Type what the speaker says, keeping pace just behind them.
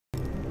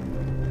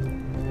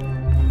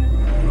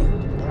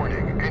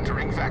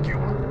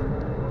vacuum.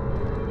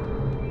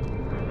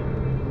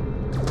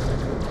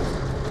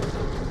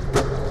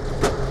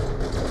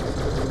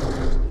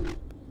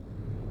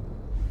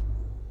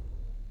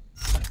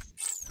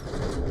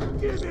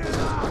 Give it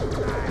up,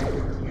 man!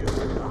 You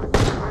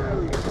got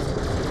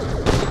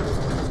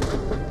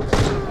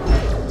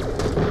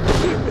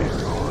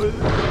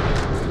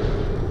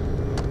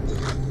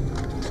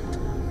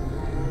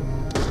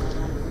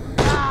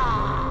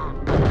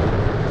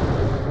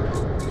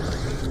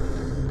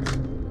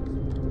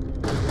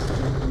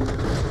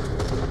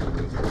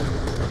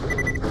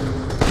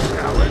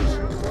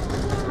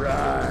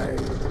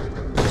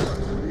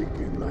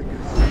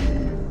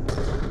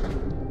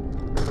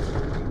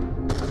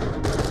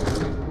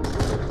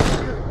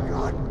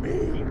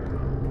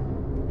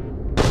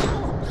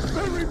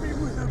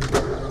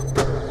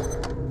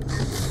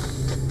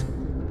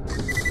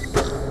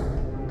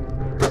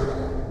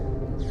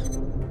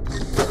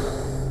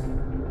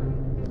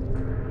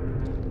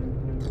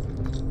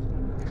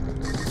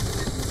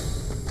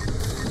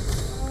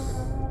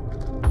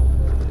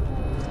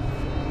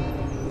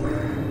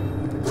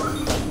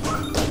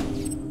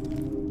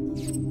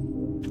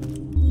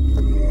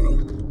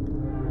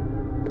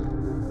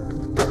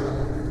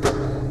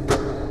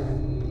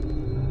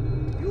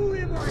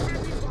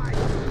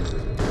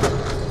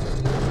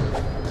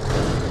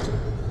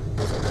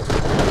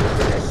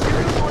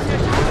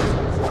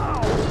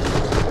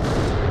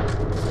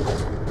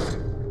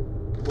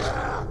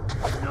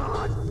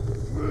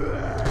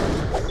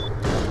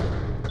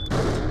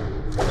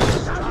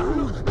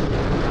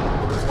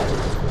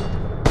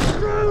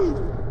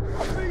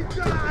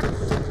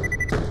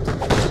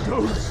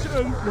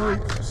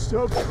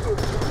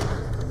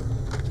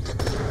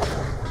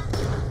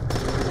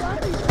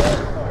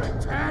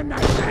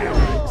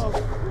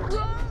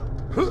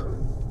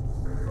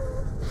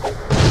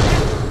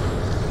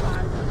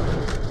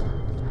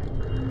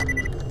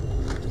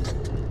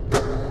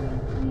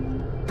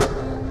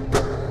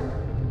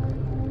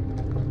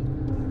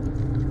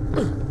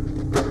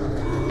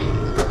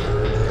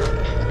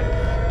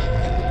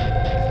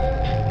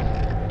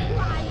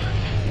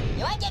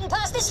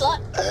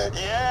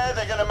Yeah,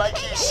 they're gonna make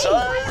you so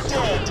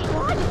dead.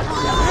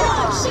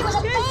 Oh, she was a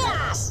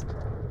badass!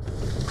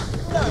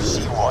 No,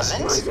 she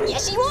wasn't.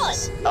 Yes, she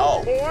was.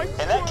 Oh,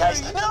 in that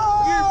case,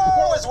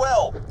 no as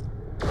well.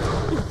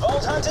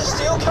 Vault Hunter's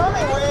still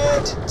coming,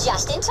 Red.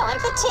 Just in time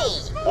for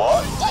tea.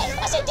 What? Death,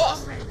 I said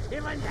death.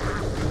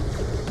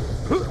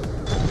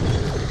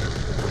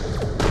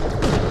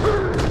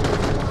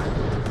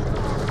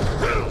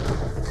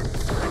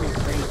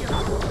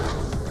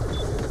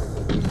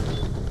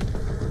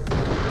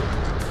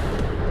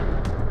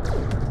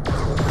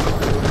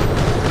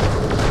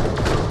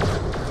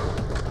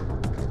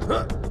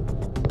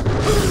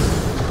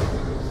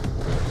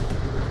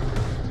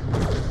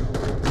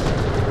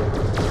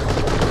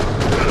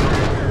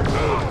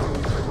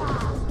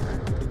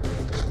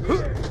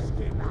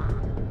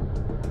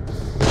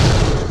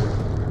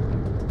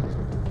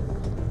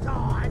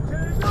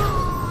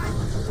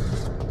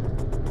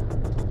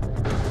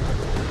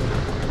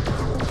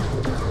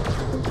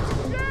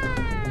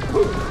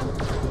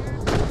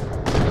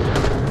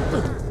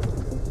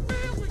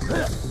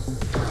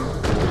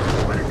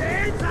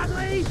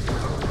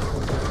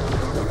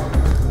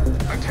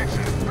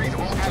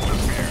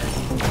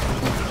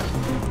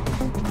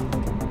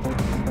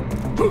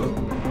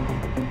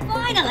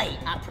 Finally,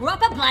 a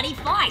proper bloody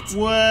fight.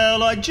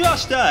 Well, I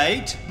just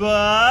ate,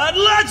 but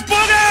let's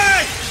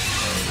boogie!